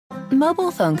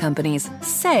Mobile phone companies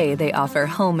say they offer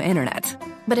home internet.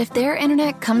 But if their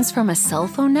internet comes from a cell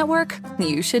phone network,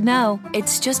 you should know.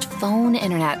 It's just phone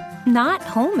internet, not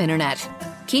home internet.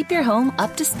 Keep your home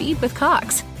up to speed with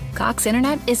Cox. Cox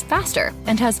internet is faster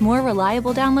and has more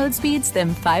reliable download speeds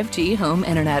than 5G home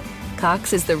internet.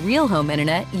 Cox is the real home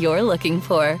internet you're looking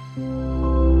for.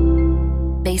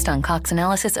 Based on Cox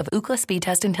analysis of Ookla speed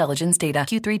test intelligence data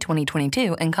Q3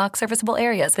 2022 and Cox serviceable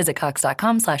areas, visit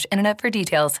cox.com/internet for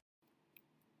details.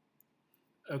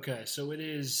 Okay, so it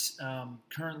is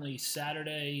currently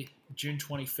Saturday, June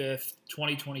 25th,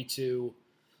 2022.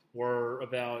 We're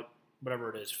about,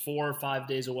 whatever it is, 4 or 5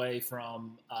 days away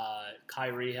from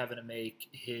Kyrie having to make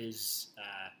his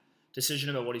decision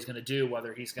about what he's going to do,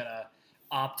 whether he's going to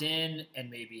opt in and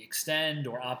maybe extend,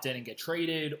 or opt in and get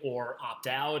traded, or opt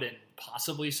out and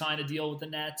possibly sign a deal with the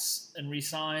Nets and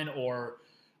re-sign, or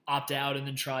opt out and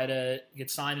then try to get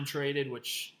signed and traded,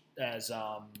 which, as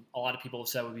a lot of people have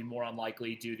said, would be more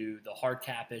unlikely due to the hard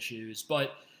cap issues.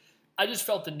 But I just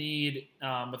felt the need,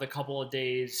 with a couple of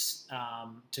days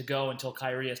to go until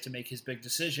Kyrie has to make his big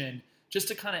decision, just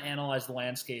to kind of analyze the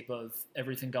landscape of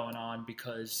everything going on,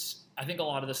 because I think a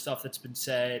lot of the stuff that's been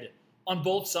said on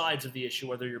both sides of the issue,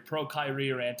 whether you're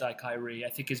pro-Kyrie or anti-Kyrie, I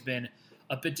think has been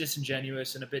a bit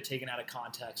disingenuous and a bit taken out of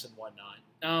context and whatnot.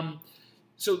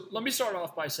 So let me start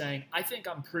off by saying I think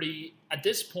I'm pretty, at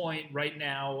this point right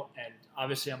now, and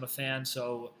obviously I'm a fan,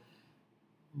 so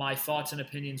my thoughts and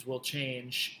opinions will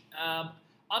change.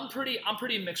 I'm pretty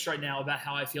mixed right now about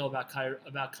how I feel about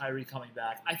Kyrie coming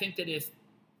back. I think that if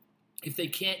they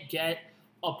can't get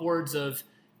upwards of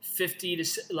 50 to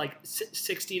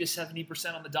 60 to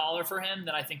 70% on the dollar for him,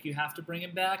 then I think you have to bring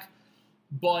him back.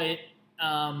 But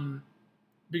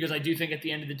because I do think at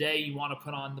the end of the day, you want to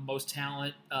put on the most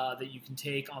talent that you can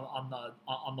take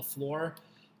on the floor.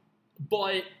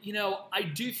 But, I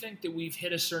do think that we've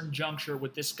hit a certain juncture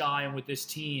with this guy and with this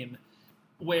team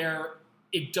where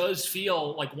it does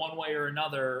feel like one way or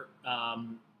another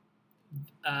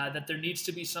that there needs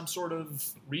to be some sort of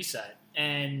reset.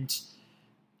 And,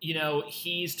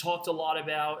 he's talked a lot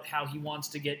about how he wants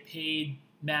to get paid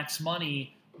max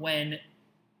money when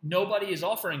nobody is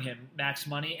offering him max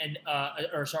money and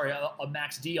a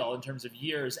max deal in terms of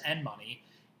years and money.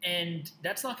 And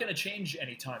that's not going to change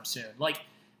anytime soon.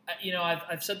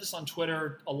 I've said this on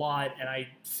Twitter a lot, and I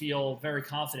feel very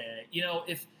confident in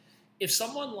it. If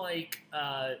someone like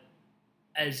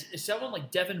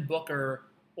Devin Booker,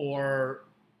 or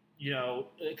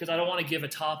because I don't want to give a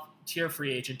top tier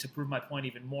free agent to prove my point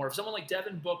even more. If someone like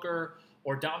Devin Booker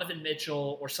or Donovan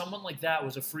Mitchell or someone like that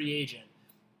was a free agent,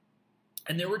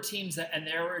 and there were teams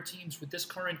with this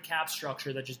current cap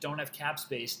structure that just don't have cap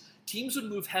space, teams would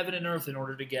move heaven and earth in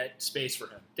order to get space for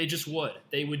him. They just would.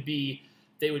 They would be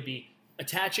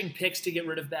attaching picks to get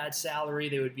rid of bad salary.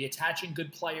 They would be attaching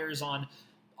good players on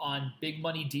big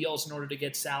money deals in order to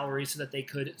get salary so that they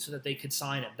could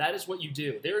sign him. That is what you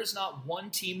do. There is not one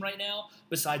team right now,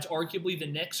 besides arguably the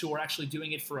Knicks, who are actually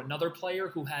doing it for another player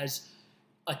who has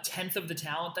a tenth of the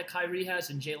talent that Kyrie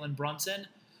has in Jalen Brunson,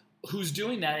 who's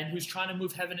doing that and who's trying to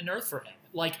move heaven and earth for him.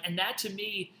 And that to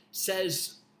me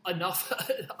says enough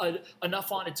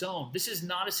on its own. This is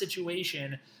not a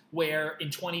situation where in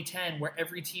 2010, where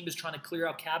every team is trying to clear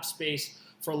out cap space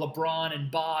for LeBron and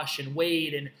Bosh and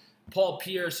Wade and Paul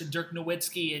Pierce and Dirk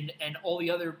Nowitzki and all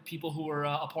the other people who were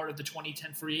a part of the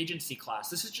 2010 free agency class.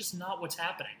 This is just not what's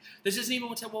happening. This isn't even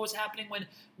what was happening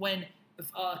when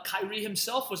Kyrie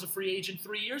himself was a free agent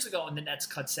 3 years ago, and the Nets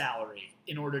cut salary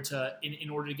in order to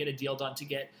get a deal done to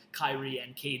get Kyrie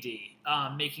and KD,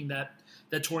 making that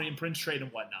Taurean Prince trade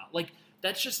and whatnot.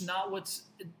 That's just not what's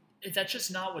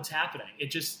happening. It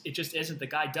just isn't. The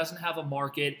guy doesn't have a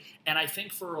market, and I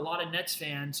think for a lot of Nets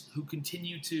fans who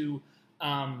continue to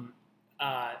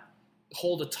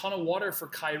hold a ton of water for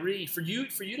Kyrie, for you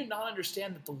to not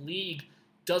understand that the league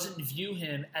doesn't view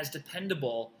him as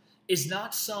dependable is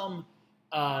not some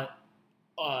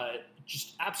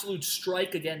just absolute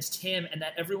strike against him, and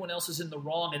that everyone else is in the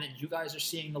wrong, and that you guys are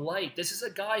seeing the light. This is a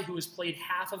guy who has played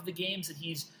half of the games that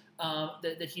he's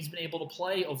been able to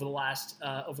play over the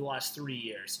last 3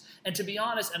 years. And to be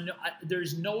honest,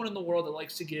 there's no one in the world that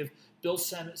likes to give Bill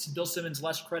Simmons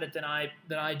less credit than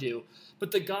I do. But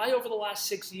the guy over the last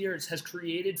 6 years has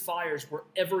created fires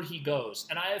wherever he goes.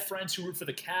 And I have friends who root for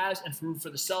the Cavs and root for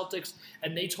the Celtics,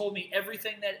 and they told me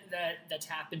everything that's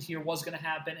happened here was going to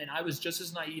happen, and I was just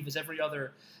as naive as every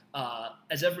other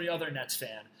Nets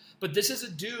fan. But this is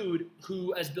a dude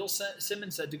who, as Bill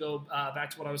Simmons said, to go back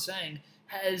to what I was saying,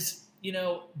 has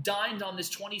dined on this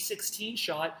 2016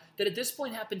 shot that at this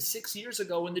point happened 6 years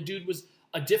ago when the dude was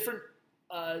a different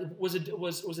was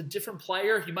a different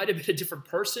player. He might have been a different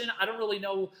person. I don't really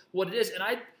know what it is. And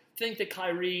I think that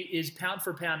Kyrie is pound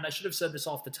for pound, and I should have said this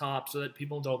off the top so that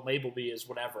people don't label me as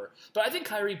whatever, but I think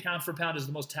Kyrie pound for pound is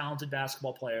the most talented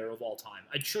basketball player of all time.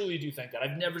 I truly do think that.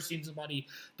 I've never seen somebody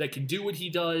that can do what he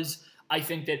does. I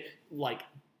think that, like,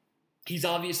 he's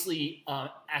obviously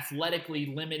athletically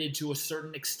limited to a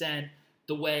certain extent,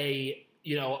 the way,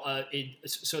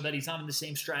 so that he's not in the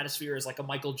same stratosphere as like a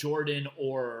Michael Jordan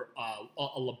or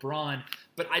a LeBron.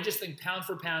 But I just think pound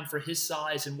for his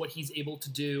size and what he's able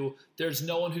to do, there's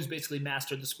no one who's basically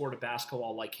mastered the sport of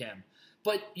basketball like him.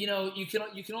 But, you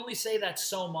can only say that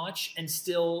so much and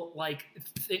still like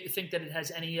think that it has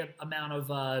any amount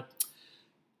of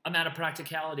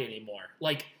practicality anymore.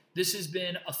 Like, this has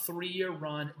been a 3-year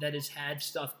run that has had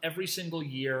stuff every single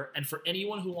year. And for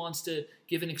anyone who wants to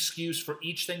give an excuse for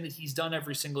each thing that he's done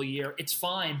every single year, it's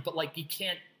fine. But, like, you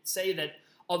can't say that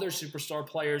other superstar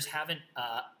players haven't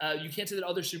you can't say that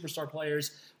other superstar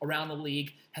players around the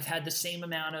league have had the same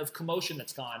amount of commotion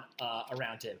that's gone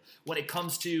around him. When it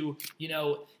comes to,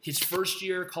 his first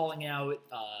year calling out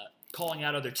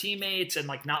other teammates and,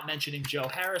 like, not mentioning Joe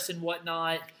Harris and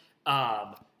whatnot,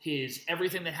 his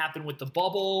everything that happened with the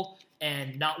bubble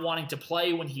and not wanting to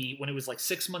play when it was like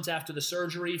 6 months after the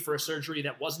surgery for a surgery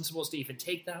that wasn't supposed to even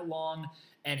take that long,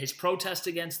 and his protest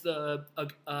against the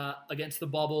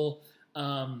bubble.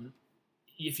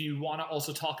 If you want to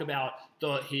also talk about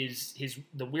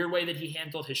the weird way that he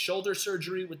handled his shoulder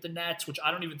surgery with the Nets, which I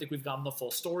don't even think we've gotten the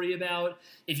full story about.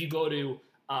 If you go to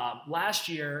last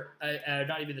year,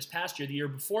 not even this past year, the year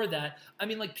before that, I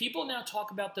mean, like, people now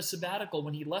talk about the sabbatical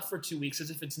when he left for 2 weeks as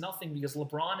if it's nothing because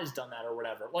LeBron has done that or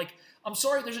whatever. Like, I'm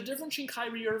sorry, there's a difference between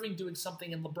Kyrie Irving doing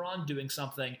something and LeBron doing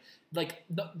something. Like,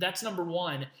 that's number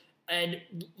one. And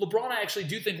LeBron, I actually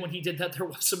do think when he did that, there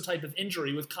was some type of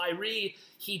injury. With Kyrie,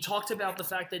 he talked about the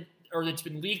fact that, or it's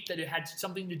been leaked that it had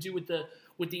something to do with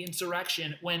the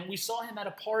insurrection, when we saw him at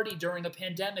a party during a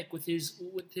pandemic with his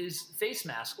face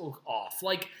mask off,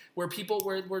 like, where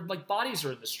like bodies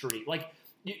are in the street. Like,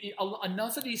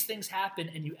 enough of these things happen,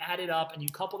 and you add it up and you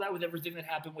couple that with everything that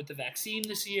happened with the vaccine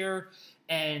this year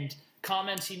and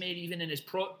comments he made even in his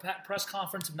press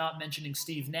conference of not mentioning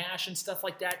Steve Nash and stuff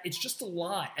like that. It's just a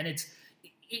lot. And it's,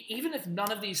 even if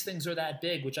none of these things are that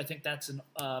big, which I think that's an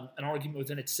argument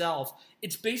within itself,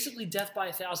 it's basically death by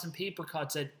 1,000 paper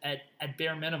cuts at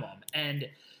bare minimum. And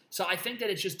so I think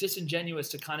that it's just disingenuous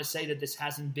to kind of say that this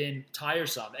hasn't been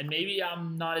tiresome. And maybe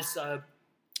I'm not as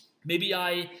maybe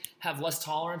I have less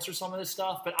tolerance for some of this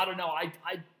stuff, but I don't know. I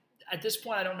at this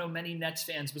point, I don't know many Nets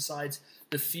fans besides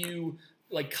the few,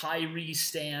 like, Kyrie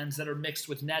stans that are mixed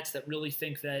with Nets that really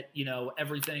think that,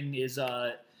 everything is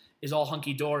all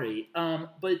hunky-dory.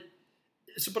 But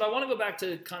I want to go back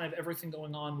to kind of everything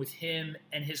going on with him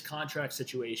and his contract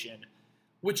situation,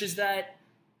 which is that,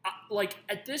 like,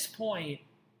 at this point,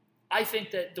 I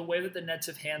think that the way that the Nets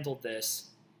have handled this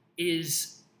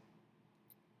is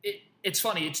it's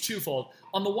funny. It's twofold.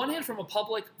 On the one hand, from a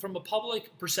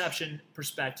public perception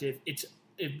perspective, it's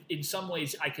in some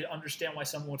ways I could understand why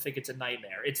someone would think it's a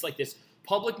nightmare. It's like this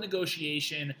public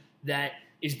negotiation that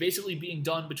is basically being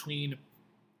done between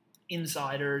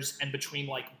insiders and between,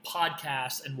 like,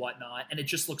 podcasts and whatnot, and it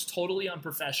just looks totally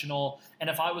unprofessional. And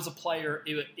if I was a player,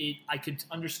 I could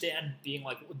understand being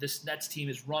like, this Nets team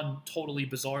is run totally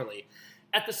bizarrely.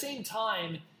 At the same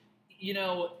time,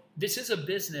 this is a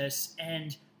business,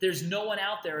 and there's no one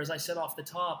out there, as I said off the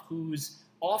top, who's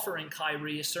offering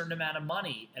Kyrie a certain amount of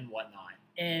money and whatnot.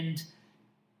 And,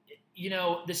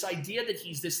 this idea that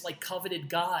he's this, like, coveted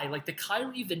guy, like, the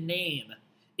Kyrie, the name,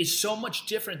 is so much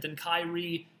different than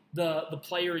Kyrie, the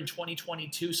player in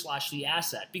 2022 / the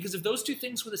asset. Because if those two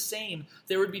things were the same,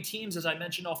 there would be teams, as I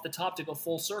mentioned off the top, to go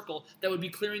full circle, that would be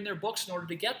clearing their books in order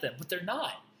to get them. But they're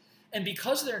not. And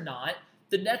because they're not,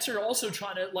 the Nets are also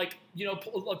trying to, like,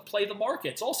 play the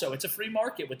markets. Also, it's a free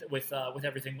market with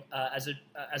everything as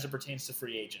it pertains to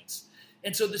free agents.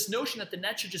 And so this notion that the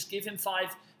Nets should just give him five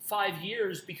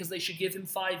years because they should give him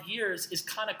 5 years is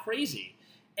kind of crazy.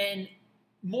 And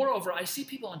moreover, I see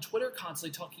people on Twitter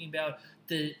constantly talking about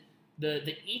the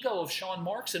ego of Sean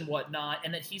Marks and whatnot,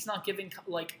 and that he's not giving,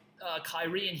 like,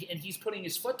 Kyrie and he's putting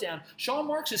his foot down. Sean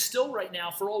Marks is still right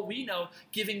now, for all we know,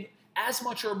 giving as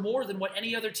much or more than what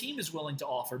any other team is willing to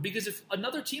offer. Because if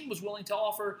another team was willing to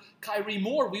offer Kyrie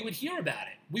more, we would hear about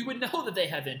it. We would know that they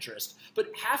have interest.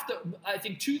 But I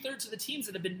think 2/3 of the teams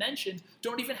that have been mentioned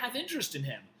don't even have interest in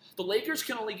him. The Lakers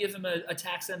can only give him a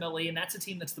tax MLE, and that's a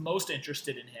team that's the most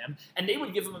interested in him. And they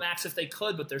would give him a max if they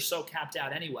could, but they're so capped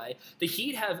out anyway. The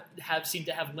Heat have seemed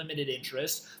to have limited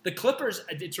interest. The Clippers,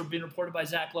 it's been reported by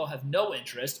Zach Lowe, have no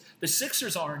interest. The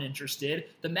Sixers aren't interested.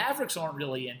 The Mavericks aren't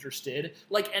really interested.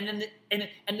 And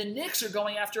the Knicks are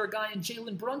going after a guy in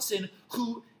Jalen Brunson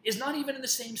who is not even in the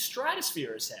same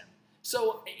stratosphere as him.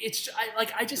 So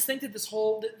I just think that this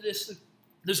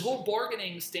whole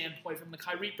bargaining standpoint from the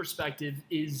Kyrie perspective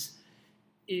is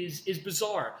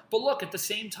bizarre. But look, at the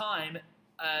same time,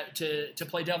 to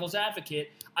play devil's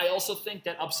advocate, I also think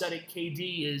that upsetting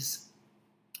KD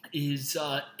is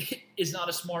not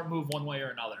a smart move one way or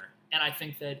another. And I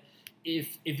think that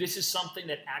if this is something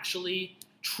that actually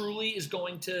truly is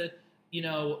going to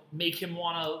make him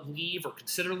want to leave or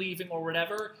consider leaving or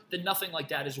whatever, then nothing like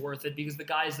that is worth it, because the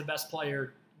guy is the best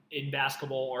player in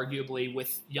basketball, arguably,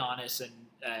 with Giannis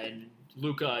and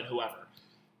Luka and whoever.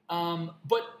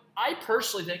 But I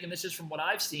personally think, and this is from what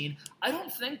I've seen, I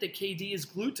don't think that KD is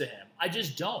glued to him. I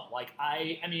just don't.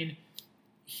 I mean,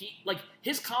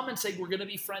 his comments saying we're going to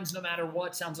be friends no matter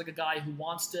what sounds like a guy who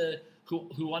wants to,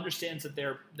 who understands that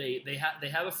they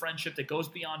have a friendship that goes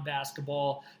beyond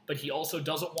basketball, but he also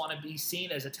doesn't want to be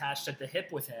seen as attached at the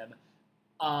hip with him.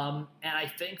 And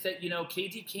I think that,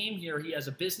 KD came here. He has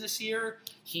a business here.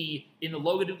 In the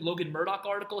Logan Murdoch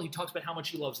article, he talks about how much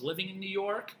he loves living in New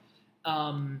York.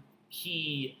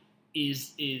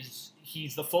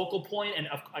 He's the focal point, and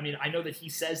I mean, I know that he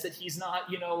says that he's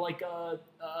not, like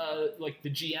the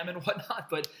GM and whatnot,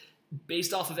 but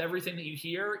based off of everything that you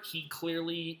hear, he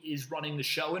clearly is running the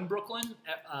show in Brooklyn.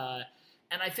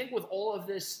 And I think with all of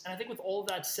this, and I think with all of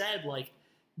that said,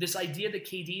 this idea that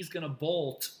KD is going to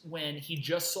bolt when he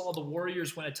just saw the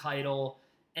Warriors win a title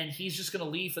and he's just going to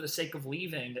leave for the sake of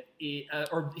leaving, the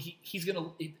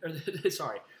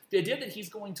idea that he's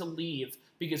going to leave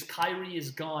because Kyrie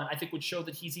is gone, I think would show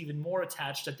that he's even more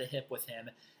attached at the hip with him.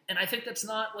 And I think that's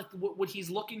not what he's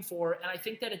looking for. And I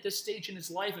think that at this stage in his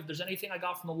life, if there's anything I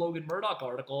got from the Logan Murdoch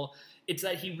article, it's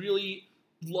that he really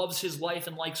loves his life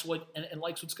and likes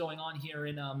what's going on here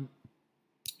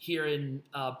in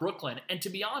Brooklyn. And to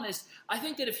be honest, I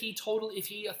think that if he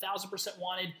 1,000%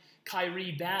 wanted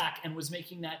Kyrie back and was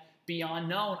making that beyond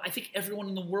known, I think everyone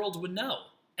in the world would know.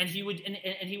 And he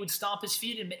would stomp his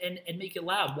feet and make it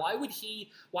loud. Why would he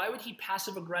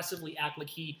passive aggressively act like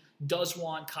he does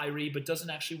want Kyrie, but doesn't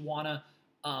actually want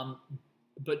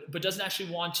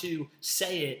to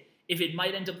say it, if it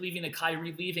might end up leaving to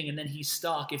Kyrie leaving and then he's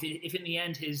stuck? If in the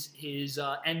end his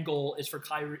end goal is for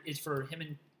him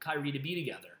and Kyrie to be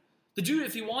together, the dude,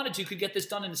 if he wanted to, could get this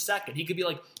done in a second. He could be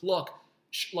like, look,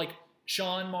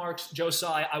 Sean Marks,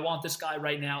 Josiah, I want this guy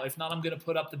right now. If not, I'm going to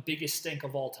put up the biggest stink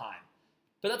of all time.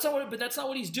 But that's not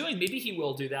what he's doing. Maybe he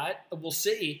will do that. We'll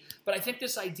see. But I think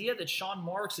this idea that Sean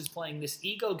Marks is playing this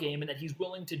ego game and that he's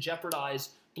willing to jeopardize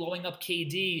blowing up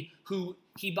KD, who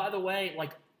he, by the way,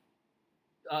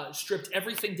 stripped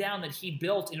everything down that he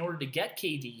built in order to get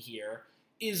KD here,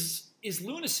 is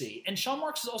lunacy. And Sean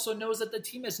Marks also knows that the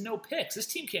team has no picks. This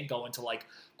team can't go into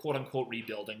quote unquote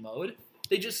rebuilding mode.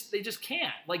 They just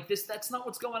can't. That's not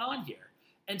what's going on here.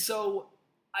 And so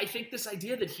I think this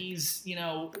idea that he's,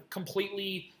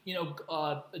 completely,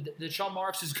 that Sean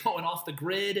Marks is going off the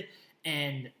grid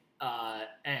and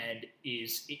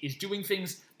is doing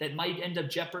things that might end up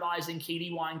jeopardizing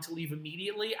KD wanting to leave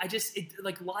immediately.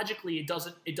 Logically, it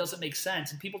doesn't make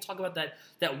sense. And people talk about that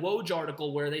Woj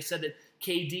article where they said that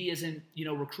KD isn't,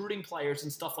 recruiting players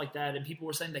and stuff like that. And people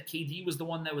were saying that KD was the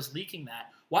one that was leaking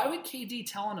that. Why would KD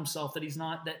tell on himself that he's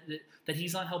not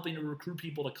helping to recruit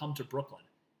people to come to Brooklyn?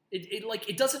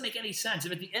 It doesn't make any sense.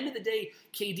 If at the end of the day,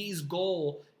 KD's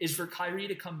goal is for Kyrie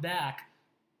to come back,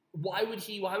 why would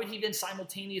he then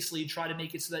simultaneously try to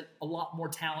make it so that a lot more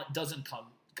talent doesn't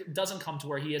come to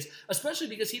where he is, especially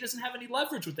because he doesn't have any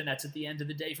leverage with the Nets at the end of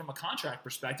the day from a contract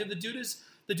perspective. The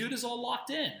dude is all locked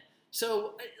in.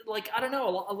 So I don't know,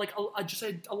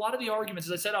 a lot of the arguments,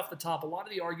 as I said off the top, a lot of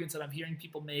the arguments that I'm hearing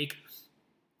people make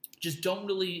just don't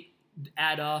really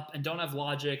add up and don't have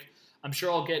logic. I'm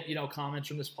sure I'll get, comments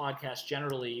from this podcast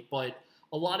generally, but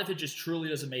a lot of it just truly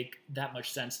doesn't make that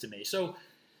much sense to me. So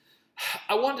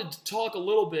I wanted to talk a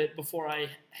little bit before I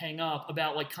hang up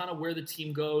about kind of where the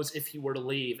team goes if he were to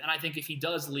leave. And I think if he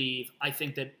does leave, I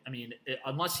think that,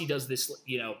 unless he does this,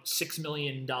 $6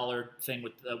 million thing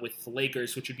with the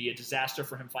Lakers, which would be a disaster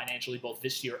for him financially, both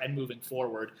this year and moving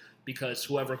forward, because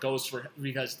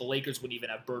because the Lakers wouldn't even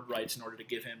have bird rights in order to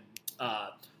give him,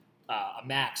 a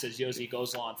max, as Yosi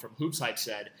Gozlan from Hoops Hype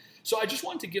said. So I just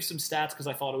wanted to give some stats because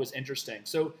I thought it was interesting.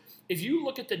 So if you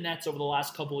look at the Nets over the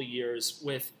last couple of years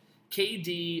with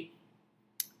KD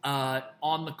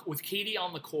with KD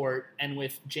on the court and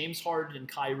with James Harden and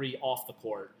Kyrie off the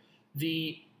court,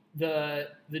 the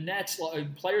Nets,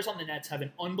 players on the Nets have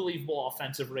an unbelievable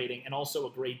offensive rating and also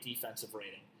a great defensive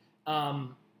rating.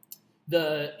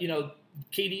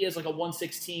 KD is like a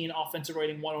 116 offensive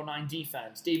rating, 109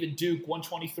 defense. David Duke,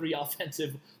 123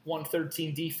 offensive,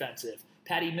 113 defensive.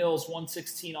 Patty Mills,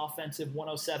 116 offensive,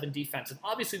 107 defensive.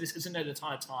 Obviously, this isn't at a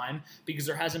ton of time because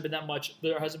there hasn't been that much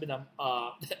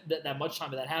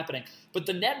time of that happening. But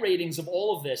the net ratings of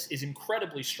all of this is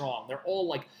incredibly strong. They're all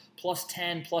like plus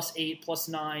 10, plus 8, plus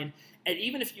 9. And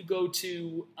even if you go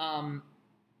to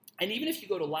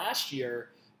last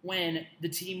year when the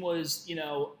team was 2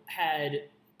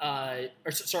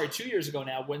 years ago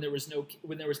now when there was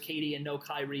KD and no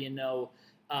Kyrie and no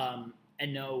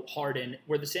Harden,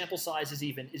 where the sample size is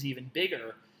even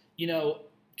bigger.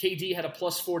 KD had a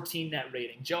plus 14 net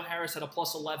rating. Joe Harris had a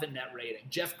plus 11 net rating.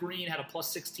 Jeff Green had a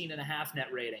plus 16.5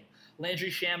 net rating.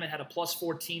 Landry Shamet had a plus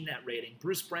 14 net rating.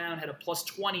 Bruce Brown had a plus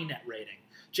 20 net rating.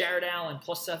 Jared Allen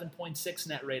plus 7.6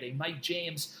 net rating. Mike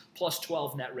James plus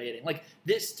 12 net rating. Like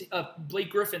this,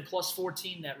 Blake Griffin plus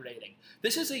 14 net rating.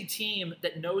 This is a team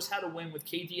that knows how to win with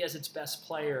KD as its best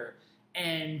player,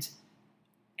 and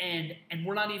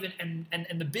we're not even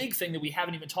and the big thing that we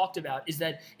haven't even talked about is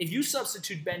that if you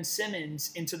substitute Ben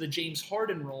Simmons into the James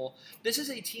Harden role, this is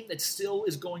a team that still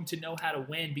is going to know how to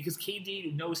win because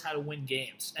KD knows how to win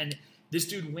games, and this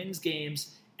dude wins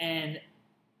games, and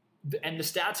the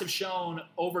stats have shown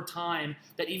over time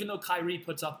that even though Kyrie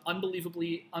puts up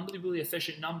unbelievably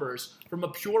efficient numbers, from a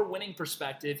pure winning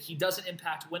perspective, he doesn't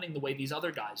impact winning the way these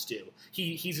other guys do.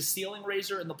 He's a ceiling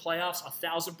raiser in the playoffs,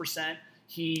 1,000%.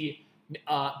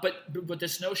 But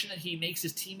this notion that he makes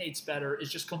his teammates better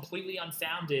is just completely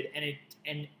unfounded, and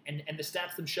the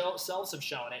stats themselves have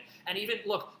shown it. And even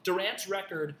look, Durant's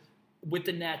record with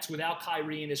the Nets without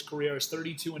Kyrie in his career is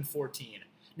 32-14.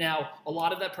 Now, a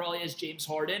lot of that probably is James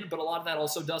Harden, but a lot of that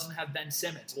also doesn't have Ben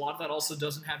Simmons. A lot of that also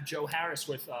doesn't have Joe Harris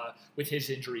with his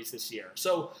injuries this year.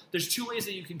 So there's two ways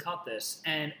that you can cut this,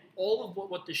 and all of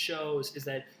what this shows is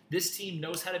that this team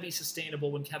knows how to be sustainable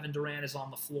when Kevin Durant is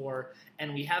on the floor,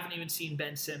 and we haven't even seen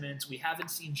Ben Simmons. We haven't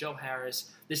seen Joe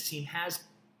Harris. This team has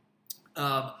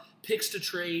picks to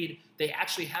trade. They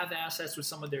actually have assets with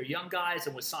some of their young guys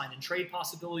and with sign and trade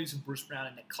possibilities with Bruce Brown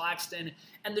and Nick Claxton.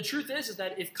 And the truth is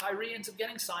that if Kyrie ends up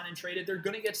getting signed and traded, they're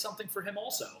going to get something for him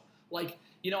also. Like,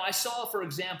 I saw, for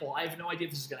example, I have no idea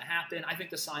if this is going to happen. I think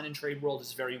the sign and trade world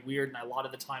is very weird, and a lot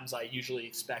of the times I usually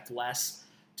expect less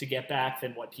to get back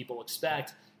than what people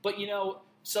expect. But,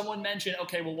 someone mentioned,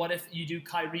 okay, well, what if you do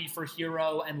Kyrie for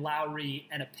Hero and Lowry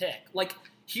and a pick? Like,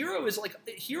 Hero is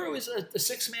a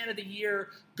sixth man of the year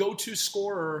go-to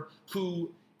scorer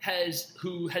who has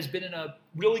been in a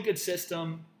really good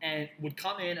system and would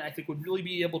come in and I think would really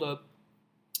be able to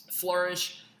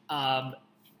flourish,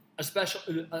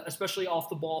 especially off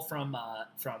the ball from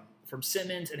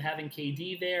Simmons and having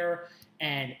KD there.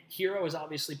 And Hero has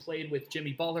obviously played with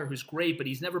Jimmy Butler, who's great, but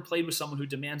he's never played with someone who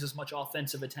demands as much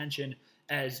offensive attention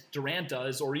as Durant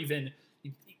does, or even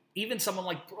someone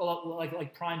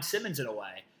like Prime Simmons in a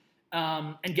way.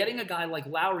 And getting a guy like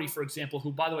Lowry, for example,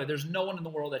 who, by the way, there's no one in the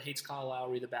world that hates Kyle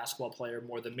Lowry, the basketball player,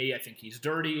 more than me. I think he's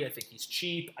dirty. I think he's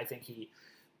cheap. I think he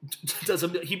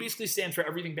basically stands for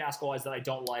everything basketball-wise that I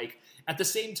don't like. At the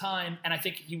same time, and I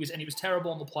think he was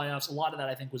terrible in the playoffs. A lot of that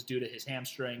I think was due to his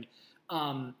hamstring.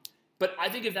 But I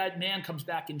think if that man comes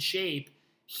back in shape,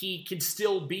 he can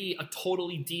still be a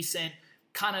totally decent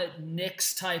kind of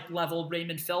Knicks type level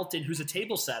Raymond Felton, who's a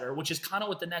table setter, which is kind of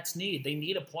what the Nets need. They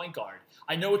need a point guard.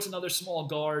 I know it's another small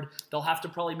guard. They'll have to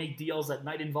probably make deals that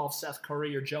might involve Seth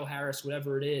Curry or Joe Harris,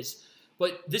 whatever it is.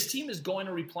 But this team is going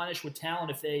to replenish with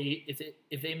talent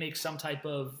if they make some type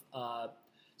of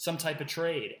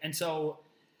trade. And so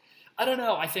I don't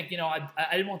know. I think I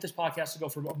didn't want this podcast to go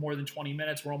for more than 20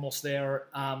 minutes. We're almost there.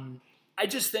 I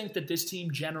just think that this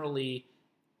team generally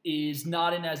is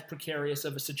not in as precarious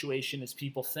of a situation as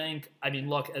people think. I mean,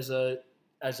 look, as a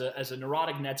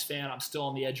neurotic Nets fan, I'm still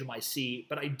on the edge of my seat,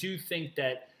 but I do think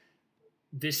that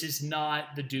this is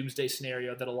not the doomsday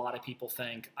scenario that a lot of people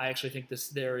think. I actually think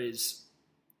there's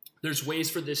ways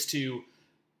for this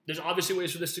there's obviously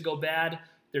ways for this to go bad.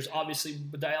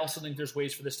 But I also think there's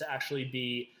ways for this to actually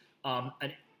be an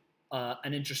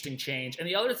interesting change. And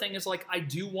the other thing is, like, I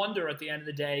do wonder at the end of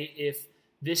the day if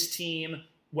this team,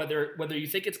 whether you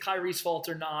think it's Kyrie's fault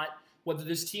or not, whether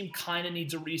this team kind of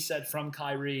needs a reset from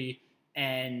Kyrie,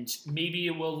 and maybe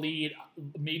it will lead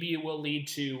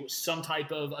to some type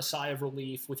of a sigh of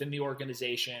relief within the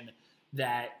organization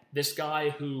that this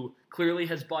guy who clearly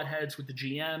has butt heads with the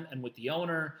GM and with the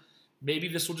owner maybe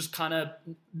this will just kind of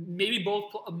maybe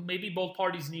both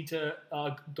parties need to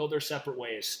go their separate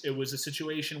ways. It was a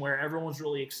situation where everyone was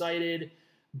really excited,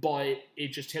 but it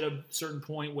just hit a certain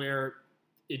point where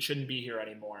it shouldn't be here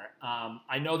anymore.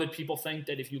 I know that people think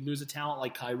that if you lose a talent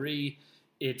like Kyrie,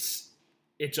 it's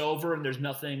over and there's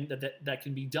nothing that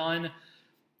can be done.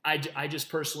 I just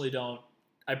personally don't.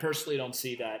 I personally don't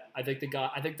see that. I think the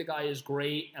guy is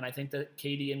great, and I think that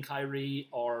KD and Kyrie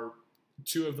are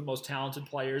two of the most talented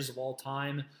players of all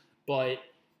time. But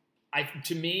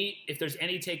to me, if there's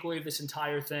any takeaway of this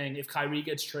entire thing, if Kyrie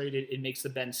gets traded, it makes the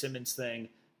Ben Simmons thing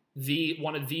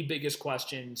one of the biggest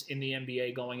questions in the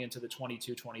NBA going into the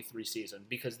 22-23 season.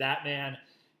 Because that man,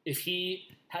 if he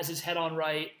has his head on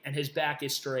right and his back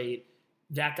is straight,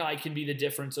 that guy can be the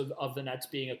difference of the Nets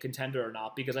being a contender or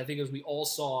not. Because I think as we all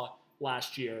saw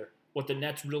last year, what the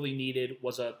Nets really needed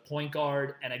was a point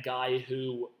guard and a guy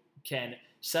who can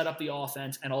set up the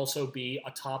offense and also be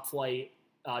a top flight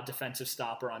defensive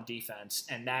stopper on defense.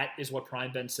 And that is what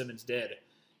prime Ben Simmons did.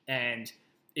 And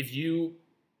if you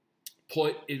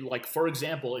put, like, for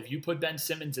example, if you put Ben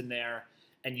Simmons in there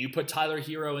and you put Tyler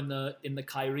Hero in the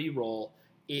Kyrie role,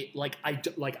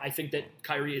 I think that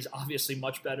Kyrie is obviously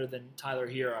much better than Tyler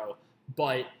Hero,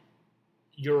 but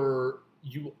you're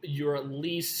at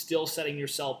least still setting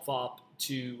yourself up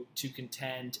to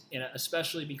contend,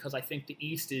 especially because I think the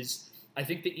East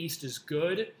is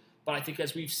good, but I think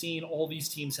as we've seen, all these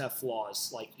teams have flaws.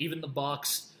 Like even the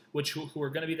Bucks, who are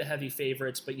going to be the heavy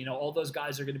favorites, but all those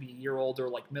guys are going to be a year older,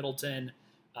 like Middleton,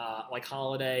 like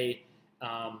Holiday.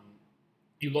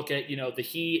 You look at the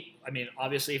Heat. I mean,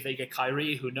 obviously, if they get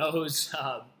Kyrie, who knows?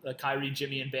 Kyrie,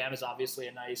 Jimmy, and Bam is obviously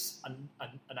a nice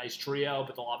trio,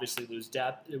 but they'll obviously lose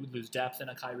depth. It would lose depth in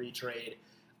a Kyrie trade.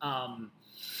 I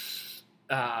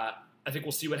think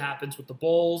we'll see what happens with the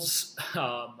Bulls.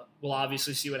 We'll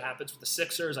obviously see what happens with the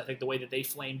Sixers. I think the way that they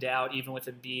flamed out, even with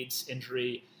Embiid's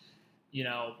injury,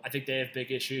 I think they have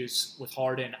big issues with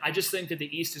Harden. I just think that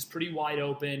the East is pretty wide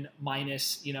open,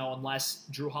 minus, unless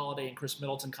Drew Holiday and Chris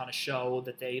Middleton kind of show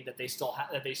that they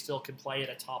still can play at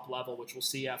a top level, which we'll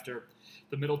see after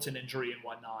the Middleton injury and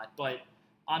whatnot. But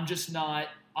I'm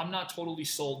not totally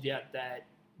sold yet that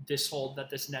this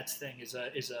Nets thing is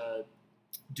a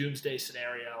doomsday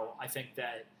scenario. I think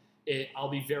that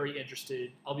I'm very interested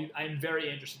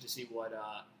to see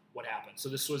what happens. So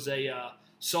this was a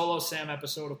solo Sam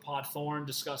episode of Pod Thorn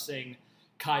discussing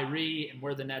Kyrie and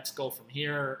where the Nets go from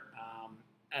here.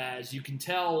 As you can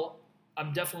tell,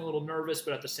 I'm definitely a little nervous,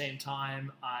 but at the same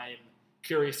time, I'm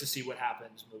curious to see what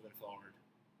happens moving forward.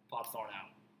 Pod Thorn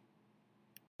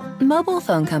out. Mobile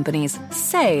phone companies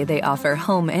say they offer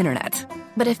home internet.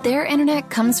 But if their internet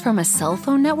comes from a cell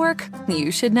phone network,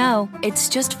 you should know. It's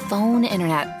just phone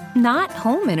internet, not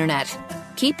home internet.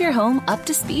 Keep your home up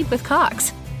to speed with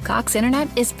Cox. Cox internet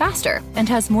is faster and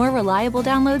has more reliable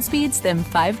download speeds than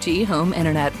 5G home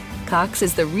internet. Cox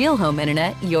is the real home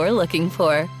internet you're looking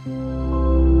for.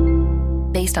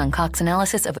 Based on Cox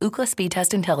analysis of Ookla speed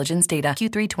test intelligence data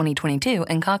Q3 2022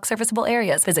 and Cox serviceable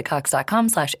areas, visit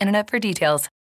cox.com/internet for details.